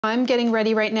I'm getting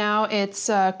ready right now. It's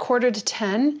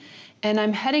 9:45, and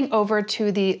I'm heading over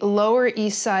to the Lower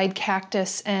East Side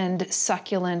Cactus and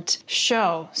Succulent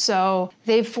show. So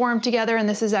they've formed together, and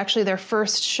this is actually their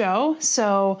first show.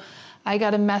 So I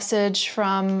got a message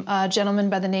from a gentleman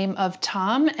by the name of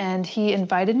Tom, and he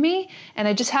invited me, and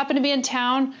I just happened to be in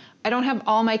town. I don't have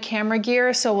all my camera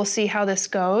gear, so we'll see how this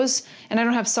goes. And I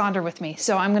don't have Sonder with me,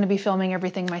 so I'm gonna be filming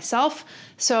everything myself.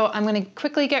 So I'm gonna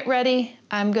quickly get ready.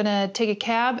 I'm gonna take a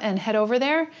cab and head over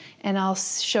there, and I'll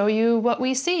show you what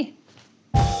we see.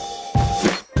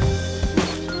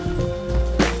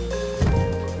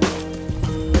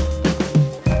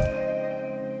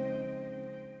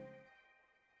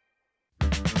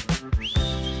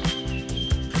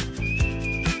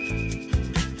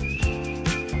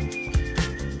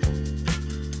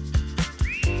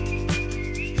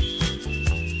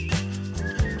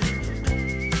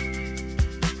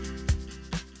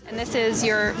 This is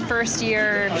your first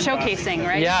year showcasing,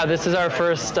 right? Yeah, this is our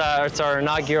first, it's our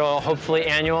inaugural, hopefully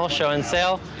annual show and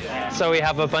sale. So we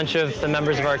have a bunch of the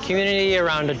members of our community,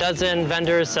 around a dozen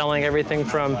vendors selling everything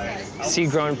from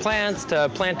seed-grown plants to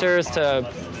planters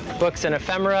to books and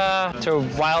ephemera to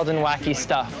wild and wacky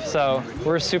stuff. So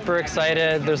we're super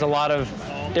excited. There's a lot of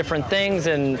different things,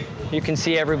 and you can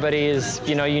see everybody's,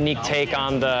 unique take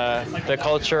on the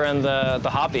culture and the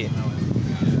hobby.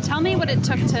 Tell me what it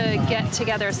took to get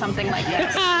together something like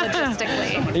this,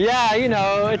 logistically. Yeah,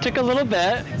 it took a little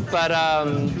bit, but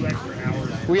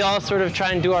we all sort of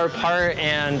try and do our part,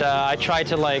 and I try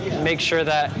to make sure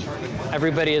that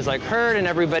everybody is heard and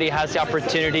everybody has the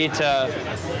opportunity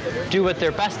to do what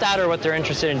they're best at or what they're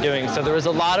interested in doing. So there was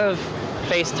a lot of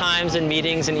FaceTimes and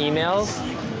meetings and emails,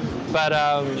 but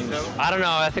I don't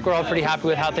know, I think we're all pretty happy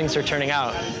with how things are turning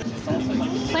out.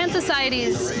 Plant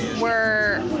societies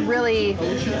were really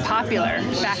popular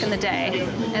back in the day,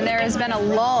 and there has been a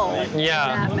lull in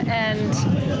them. And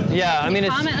yeah, can you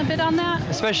comment a bit on that?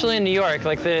 Especially in New York,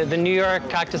 the New York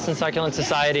Cactus and Succulent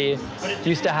Society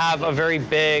used to have a very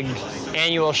big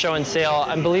annual show and sale.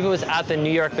 I believe it was at the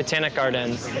New York Botanic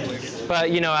Garden.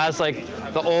 But as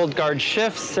the old guard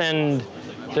shifts and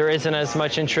there isn't as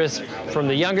much interest from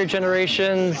the younger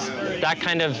generations, that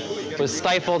kind of was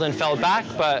stifled and fell back.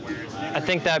 But I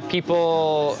think that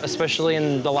people, especially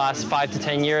in the last 5 to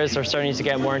 10 years, are starting to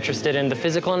get more interested in the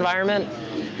physical environment,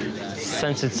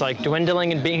 since it's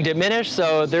dwindling and being diminished.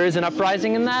 So there is an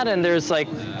uprising in that, and there's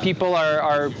people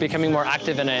are becoming more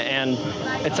active in it, and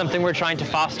it's something we're trying to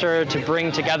foster, to bring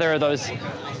together those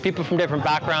people from different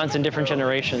backgrounds and different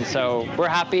generations. So we're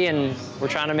happy, and we're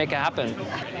trying to make it happen.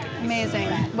 Amazing.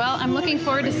 Well, I'm looking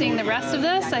forward to seeing the rest of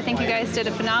this. I think you guys did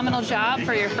a phenomenal job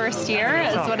for your first year,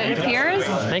 is what it appears.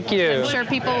 Thank you. I'm sure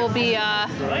people will be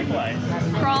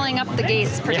crawling up the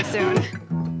gates pretty soon.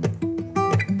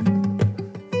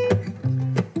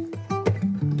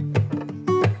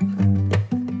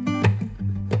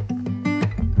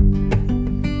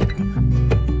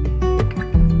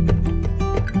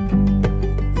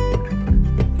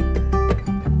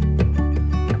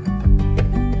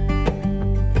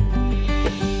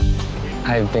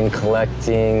 I've been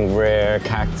collecting rare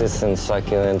cactus and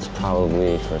succulents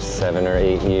probably for 7 or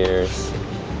 8 years.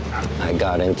 I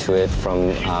got into it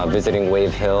from visiting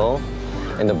Wave Hill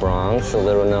in the Bronx, a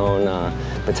little-known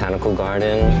botanical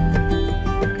garden.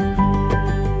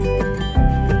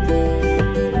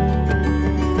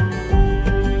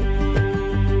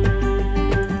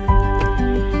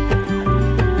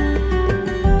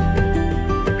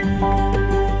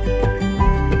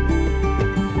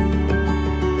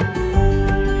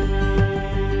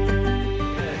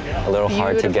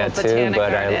 Hard to get to,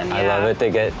 but I love it. They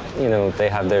get, they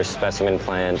have their specimen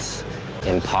plants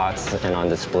in pots and on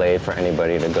display for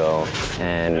anybody to go.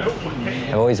 And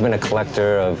I've always been a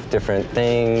collector of different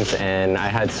things, and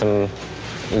I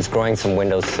was growing some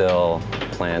windowsill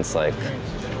plants like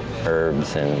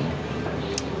herbs and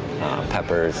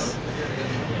peppers.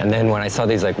 And then when I saw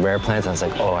these rare plants, I was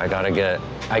like, oh, I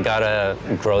gotta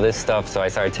grow this stuff. So I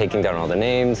started taking down all the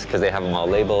names because they have them all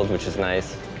labeled, which is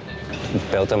nice.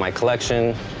 Built up my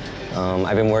collection.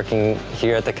 I've been working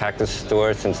here at the Cactus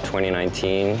store since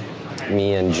 2019.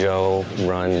 Me and Joe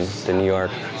run the New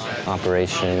York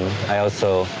operation. I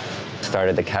also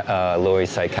started the Lower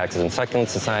East Side Cactus and Succulent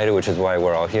Society, which is why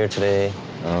we're all here today.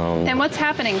 And what's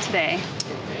happening today?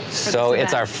 So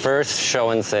it's our first show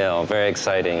and sale, very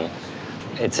exciting.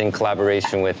 It's in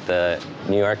collaboration with the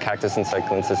New York Cactus and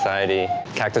Succulent Society.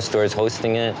 Cactus Store is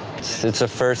hosting it. It's our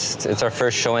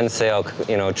first show and sale,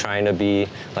 trying to be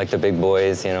like the big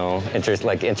boys,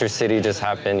 Intercity just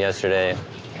happened yesterday.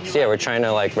 So yeah, we're trying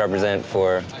to represent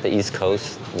for the East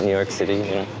Coast, New York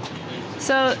City,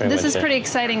 So this is pretty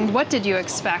exciting. What did you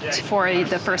expect for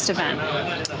the first event?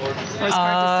 Or is it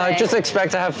hard to say? Just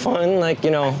expect to have fun, like,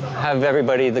 you know, have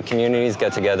everybody, the communities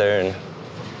get together and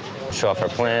show off our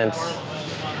plants,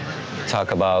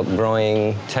 talk about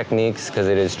growing techniques, because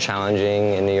it is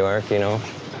challenging in New York, you know.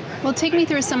 Well, take me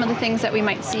through some of the things that we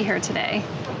might see here today.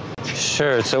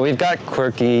 Sure, so we've got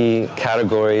quirky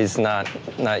categories, not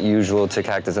usual to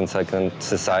Cactus and Succulent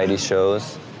Society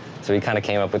shows. So we kind of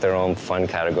came up with our own fun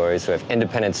categories. So we have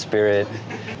independent spirit,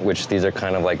 which these are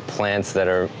kind of like plants that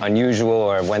are unusual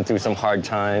or went through some hard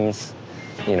times,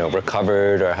 you know,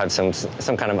 recovered or have some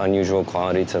kind of unusual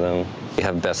quality to them. We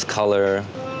have best color,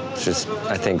 which is,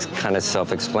 I think, kind of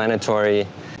self-explanatory.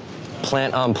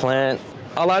 Plant on plant.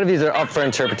 A lot of these are up for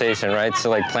interpretation, right? So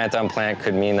like plant on plant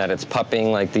could mean that it's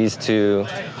pupping like these two,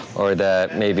 or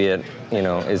that maybe it, you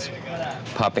know, is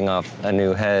popping off a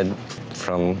new head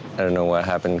from, I don't know what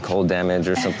happened, cold damage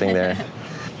or something there.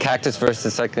 Cactus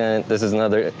versus succulent, this is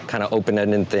another kind of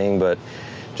open-ended thing, but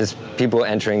just people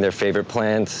entering their favorite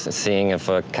plants, seeing if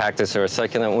a cactus or a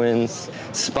succulent wins.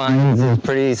 Spines is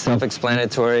pretty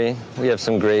self-explanatory. We have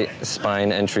some great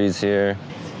spine entries here.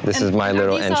 This is my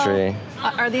little entry.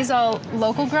 Are these all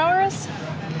local growers?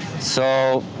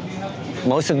 So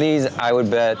most of these, I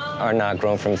would bet, are not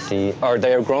grown from seed, or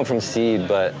they are grown from seed,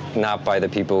 but not by the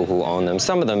people who own them.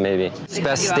 Some of them maybe.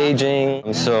 Best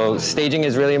staging. So staging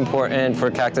is really important for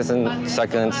Cactus and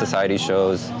Succulent Society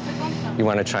shows. You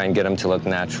want to try and get them to look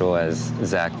natural, as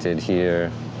Zach did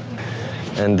here.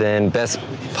 And then best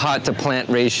pot to plant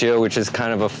ratio, which is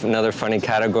kind of another funny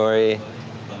category.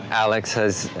 Alex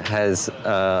has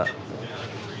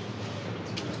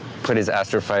put his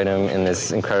astrophytum in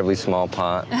this incredibly small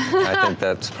pot. I think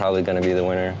that's probably going to be the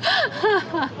winner.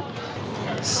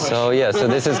 So yeah, so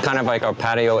this is kind of like our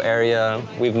patio area.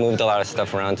 We've moved a lot of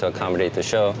stuff around to accommodate the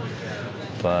show,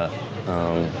 but.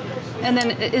 And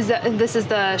then this is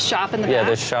the shop in the back? Yeah,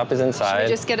 the shop is inside. Should we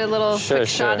just get a little quick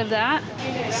shot of that?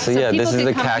 So yeah, this is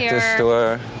the cactus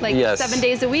store. Like 7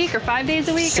 days a week or 5 days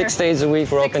a week? 6 days a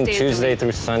week. We're open Tuesday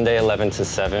through Sunday, 11 to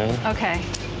 7. Okay.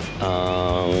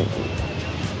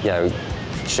 Yeah, you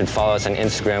should follow us on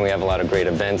Instagram. We have a lot of great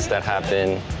events that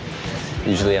happen,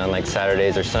 usually on like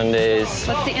Saturdays or Sundays.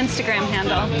 What's the Instagram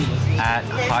handle?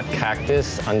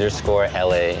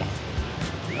 @hotcactus_LA.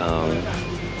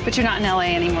 But you're not in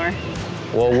LA anymore.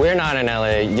 Well, we're not in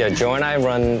LA. Yeah, Joe and I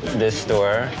run this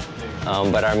store,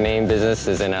 but our main business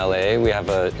is in LA. We have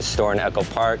a store in Echo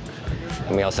Park,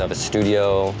 and we also have a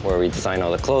studio where we design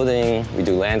all the clothing. We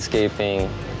do landscaping.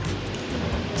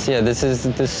 So yeah, this is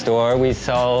the store. We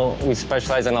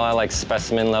specialize in a lot of like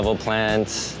specimen level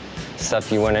plants, stuff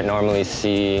you wouldn't normally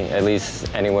see, at least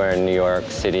anywhere in New York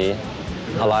City.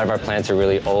 A lot of our plants are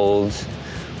really old.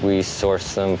 We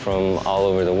source them from all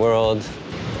over the world.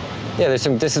 Yeah, this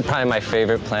is probably my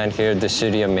favorite plant here,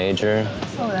 Dischidia major.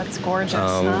 Oh, that's gorgeous,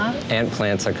 huh? Ant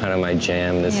plants are kind of my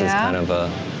jam. This is kind of a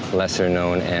lesser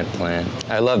known ant plant.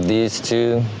 I love these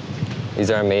two. These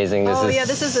are amazing.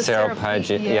 This is a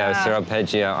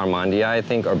Ceropegia armandii, I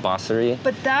think, or bosseri.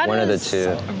 But that one is of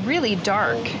the two. Really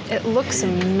dark. It looks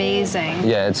amazing.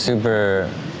 Yeah, it's super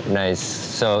nice.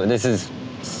 So this is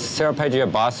Ceropegia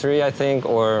bosseri, I think,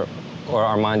 or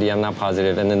armandii, I'm not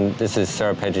positive. And then this is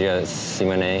Ceropegia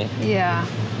simone. Yeah.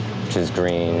 Which is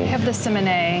green. I have the simone.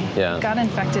 Yeah. Got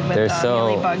infected with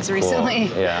mealybugs cool. recently.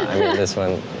 Yeah, I mean, this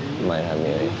one might have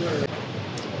mealy.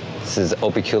 This is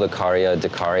Opiculacaria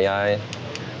decarii,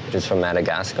 which is from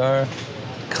Madagascar.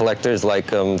 Collectors like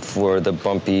them for the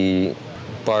bumpy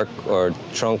bark or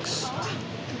trunks.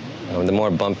 The more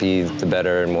bumpy, the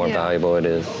better and more valuable it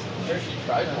is.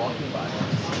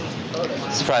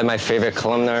 This is probably my favorite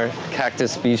columnar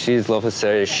cactus species,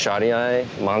 Lophoceria schottii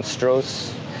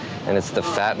monstros, and it's the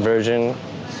fat version.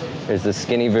 There's the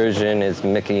skinny version is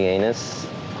Mickleyanus,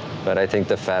 but I think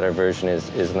the fatter version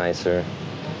is nicer.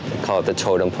 They call it the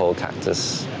totem pole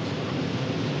cactus.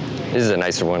 This is a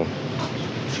nicer one,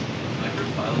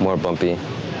 more bumpy.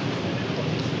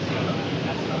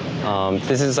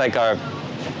 This is like our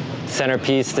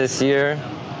centerpiece this year.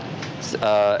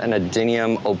 An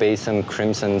Adenium obesum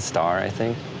crimson star, I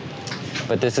think.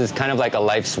 But this is kind of like a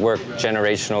life's work,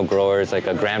 generational growers. Like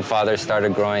a grandfather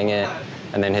started growing it,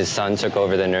 and then his son took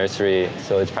over the nursery.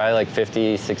 So it's probably like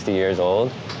 50, 60 years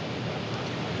old.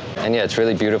 And yeah, it's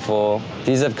really beautiful.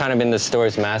 These have kind of been the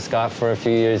store's mascot for a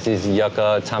few years, these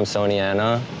Yucca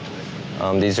thomsoniana.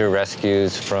 These are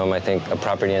rescues from, I think, a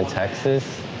property in Texas.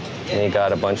 And he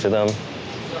got a bunch of them.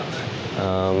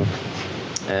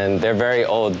 And they're very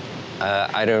old.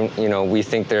 We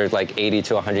think they're like 80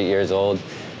 to 100 years old.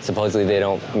 Supposedly they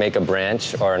don't make a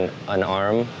branch or an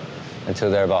arm until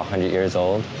they're about 100 years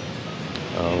old.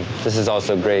 This is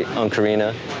also great.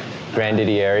 Oncorina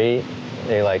grandidieri.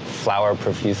 They like flower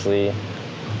profusely.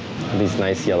 These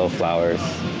nice yellow flowers.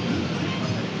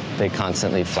 They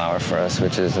constantly flower for us,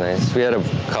 which is nice. We had a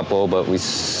couple, but we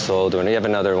sold one. We have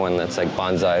another one that's like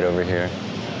bonsai'd over here.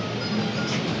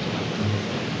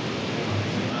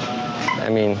 I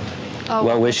mean,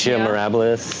 Welwitschia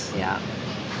mirabilis. Yeah.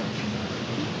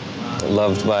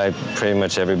 Loved by pretty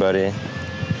much everybody.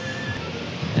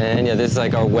 And yeah, this is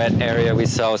like our wet area. We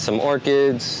sell some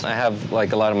orchids. I have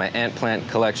like a lot of my ant plant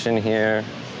collection here.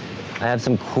 I have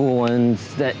some cool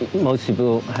ones that most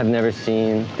people have never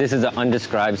seen. This is an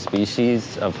undescribed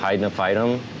species of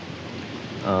Hydnophytum.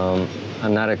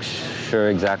 I'm not sure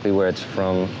exactly where it's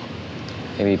from.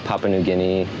 Maybe Papua New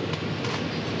Guinea.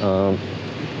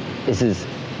 This is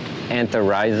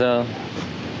Antherrhiza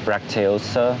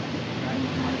bracteosa.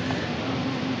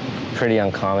 Pretty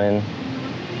uncommon.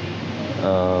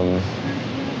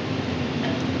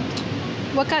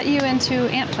 What got you into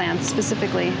ant plants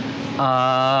specifically?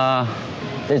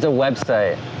 There's a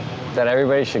website that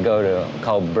everybody should go to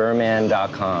called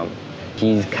burman.com.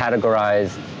 He's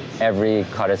categorized every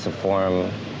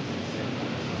caudiciform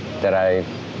that I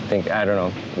think, I don't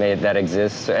know, that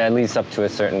exists, at least up to a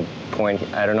certain point.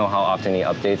 I don't know how often he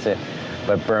updates it,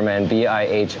 but Burman,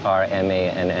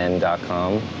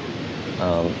 BIHRMANN.com.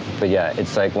 But yeah,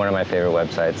 it's like one of my favorite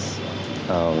websites.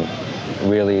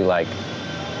 Really like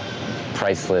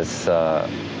priceless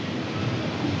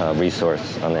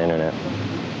resource on the internet.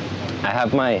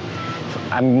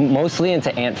 I'm mostly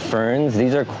into ant ferns.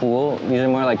 These are cool. These are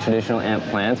more like traditional ant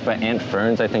plants, but ant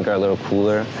ferns I think are a little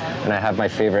cooler. And I have my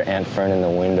favorite ant fern in the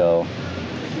window.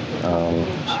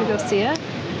 Should we go see it?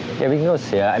 Yeah, we can go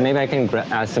see it. Maybe I can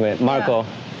ask him. Marco,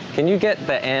 can you get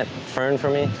the ant fern for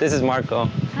me? This is Marco.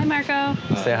 Hi, Marco.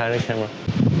 Say hi to the camera.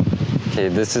 Okay,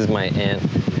 this is my ant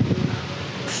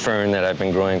fern that I've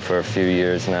been growing for a few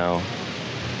years now.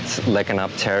 It's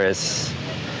Lechinopteris.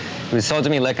 It was sold to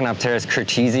me Lechinopteris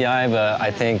curtisii, but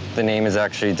I think the name is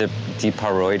actually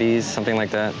Diparoides, something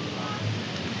like that.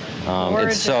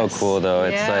 It's so cool though.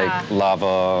 It's like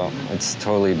lava. It's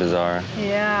totally bizarre.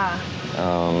 Yeah.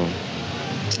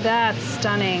 That's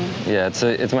stunning. Yeah,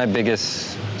 it's my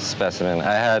biggest specimen.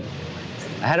 I had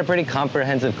a pretty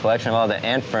comprehensive collection of all the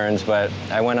ant ferns, but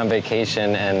I went on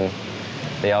vacation and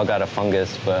they all got a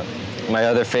fungus. But my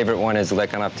other favorite one is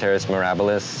Lechinopteris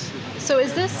mirabilis. So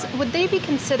would they be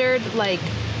considered like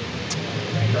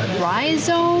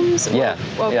rhizomes? Yeah,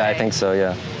 okay. Yeah, I think so,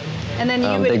 yeah. And then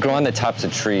they grow on the tops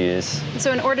of trees.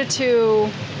 So in order to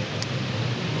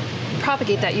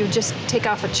propagate that, you would just take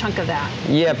off a chunk of that?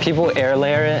 Yeah, people air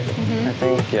layer it, I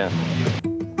think, yeah.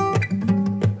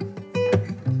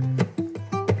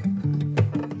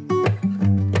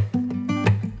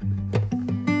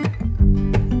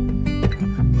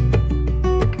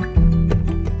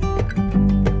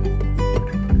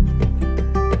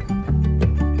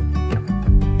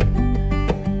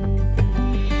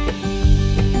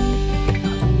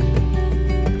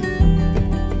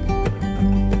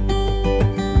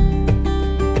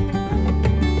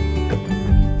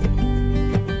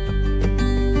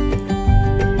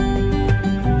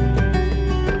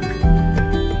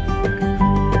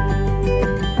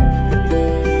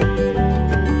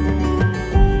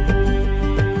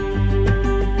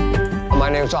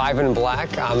 Ivan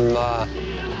Black. I'm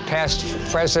past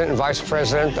president and vice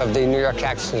president of the New York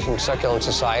Cactus and Succulent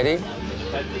Society.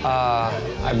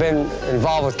 I've been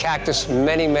involved with cactus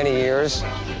many, many years,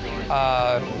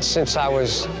 since I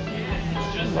was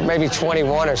maybe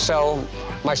 21 or so.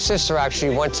 My sister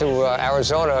actually went to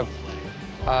Arizona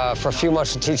for a few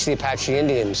months to teach the Apache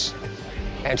Indians.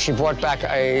 And she brought back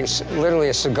literally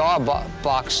a cigar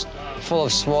box full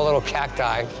of small little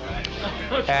cacti.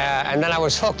 And then I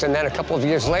was hooked, and then a couple of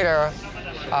years later,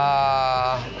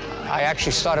 I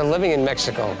actually started living in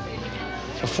Mexico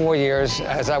for 4 years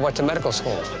as I went to medical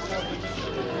school.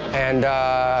 And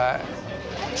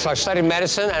so I studied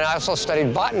medicine, and I also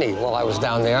studied botany while I was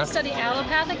down there. Did you study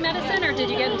allopathic medicine, or did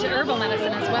you get into herbal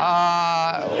medicine as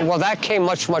well? Well, that came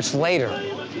much, much later.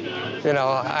 You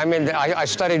know, I mean, I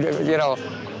studied, you know,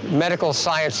 medical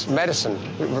science medicine,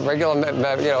 regular,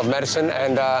 medicine,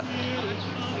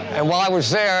 and while I was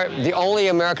there, the only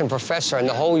American professor in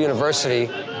the whole university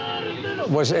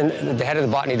was the head of the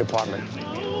botany department.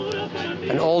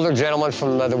 An older gentleman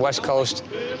from the West Coast.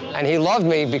 And he loved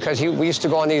me because we used to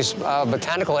go on these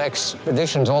botanical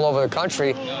expeditions all over the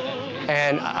country.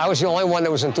 And I was the only one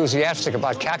that was enthusiastic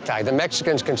about cacti. The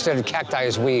Mexicans considered cacti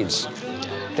as weeds.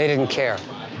 They didn't care.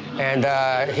 And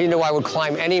he knew I would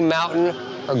climb any mountain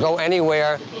or go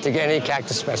anywhere to get any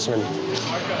cactus specimen.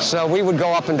 So we would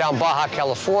go up and down Baja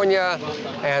California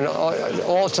and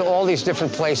all these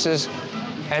different places.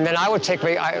 And then I would take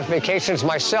vacations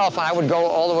myself. I would go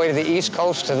all the way to the East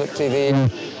Coast, to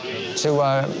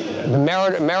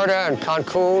Merida and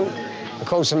Cancun,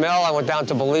 Cozumel. I went down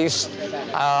to Belize.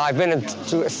 I've been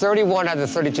to 31 out of the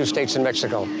 32 states in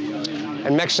Mexico.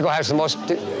 And Mexico has the most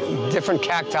different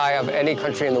cacti of any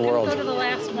country in the world. Go to the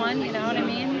last one, you know what I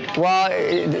mean? Well,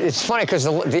 it's funny because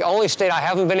the only state I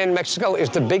haven't been in Mexico is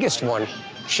the biggest one,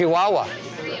 Chihuahua,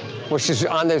 which is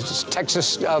on the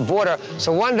Texas border.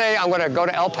 So one day I'm going to go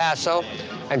to El Paso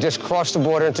and just cross the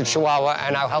border into Chihuahua,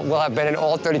 and we'll have been in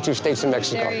all 32 states in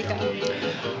Mexico. There you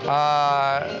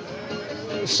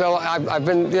go. So I've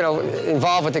been,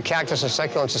 involved with the Cactus and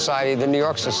Succulent Society, the New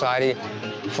York Society,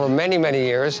 for many, many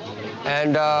years.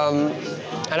 And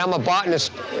I'm a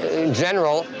botanist in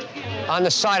general. On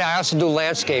the side, I also do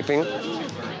landscaping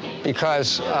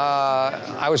because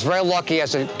I was very lucky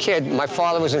as a kid. My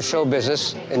father was in show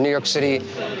business in New York City.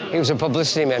 He was a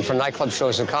publicity man for nightclub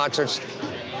shows and concerts.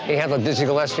 He handled Dizzy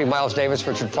Gillespie, Miles Davis,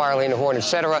 Richard Pryor, Lena Horne,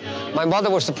 etc. My mother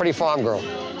was the pretty farm girl,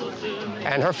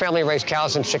 and her family raised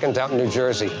cows and chickens out in New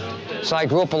Jersey. So I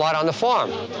grew up a lot on the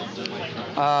farm.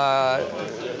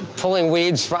 Pulling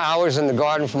weeds for hours in the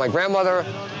garden for my grandmother,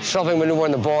 shoveling manure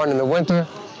in the barn in the winter,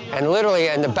 and literally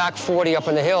in the back 40 up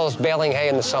in the hills, baling hay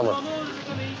in the summer.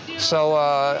 So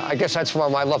I guess that's where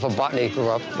my love of botany grew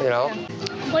up,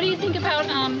 What do you think about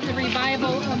the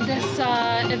revival of this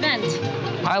event?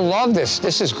 I love this.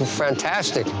 This is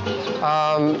fantastic.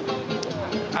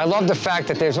 I love the fact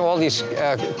that there's all these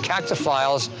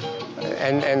cactophiles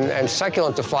and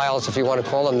succulentophiles, if you want to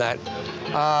call them that.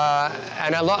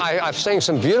 And I've seen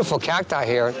some beautiful cacti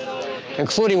here,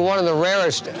 including one of the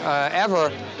rarest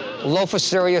ever,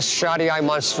 Lophocereus shadii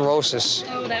monsterosus.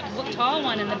 Oh, that tall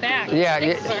one in the back.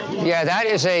 Yeah, that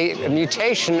is a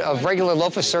mutation of regular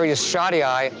Lophocereus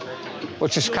shadii,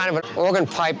 which is kind of an organ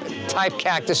pipe type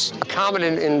cactus, common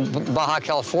in Baja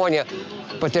California.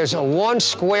 But there's a 1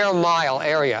 square mile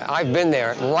area, I've been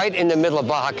there, right in the middle of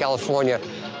Baja California,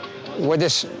 where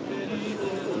this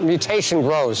mutation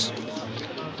grows.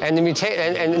 And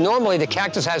normally the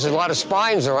cactus has a lot of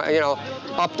spines,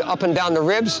 up and down the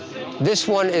ribs. This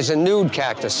one is a nude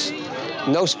cactus,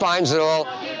 no spines at all.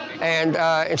 And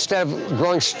instead of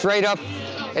growing straight up,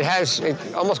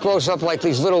 it almost grows up like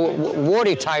these little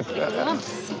warty type,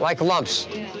 like lumps.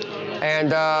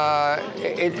 And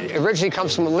it originally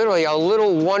comes from literally a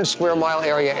little 1 square mile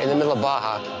area in the middle of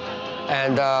Baja.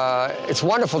 And it's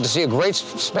wonderful to see a great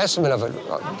specimen of it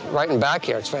right in back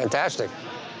here. It's fantastic.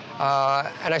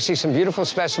 And I see some beautiful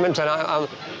specimens, and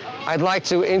I'd like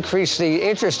to increase the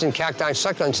interest in cacti and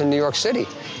succulents in New York City.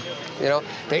 They're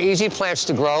easy plants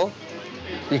to grow.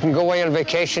 You can go away on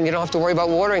vacation. You don't have to worry about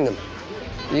watering them.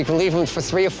 You can leave them for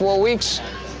 3 or 4 weeks.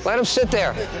 Let them sit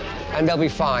there, and they'll be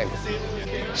fine.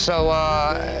 So,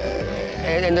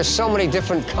 and there's so many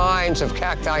different kinds of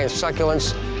cacti and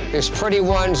succulents. There's pretty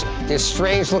ones, there's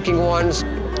strange-looking ones.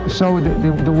 So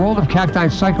the world of cacti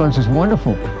and succulents is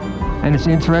wonderful, and it's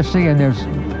interesting, and there's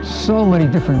so many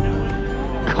different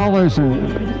colors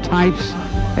and types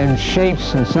and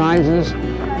shapes and sizes,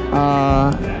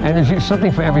 and there's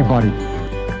something for everybody.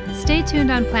 Stay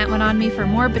tuned on Plant One On Me for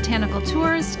more botanical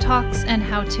tours, talks, and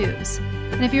how-tos.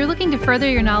 And if you're looking to further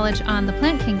your knowledge on the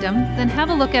plant kingdom, then have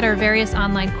a look at our various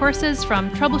online courses from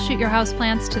Troubleshoot Your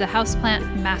Houseplants to the Houseplant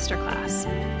Masterclass.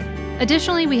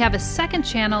 Additionally, we have a second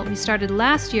channel we started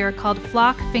last year called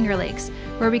Flock Finger Lakes,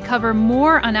 where we cover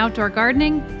more on outdoor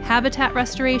gardening, habitat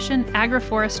restoration,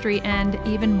 agroforestry, and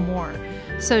even more.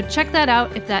 So check that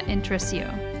out if that interests you.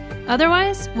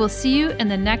 Otherwise, we'll see you in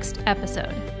the next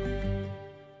episode.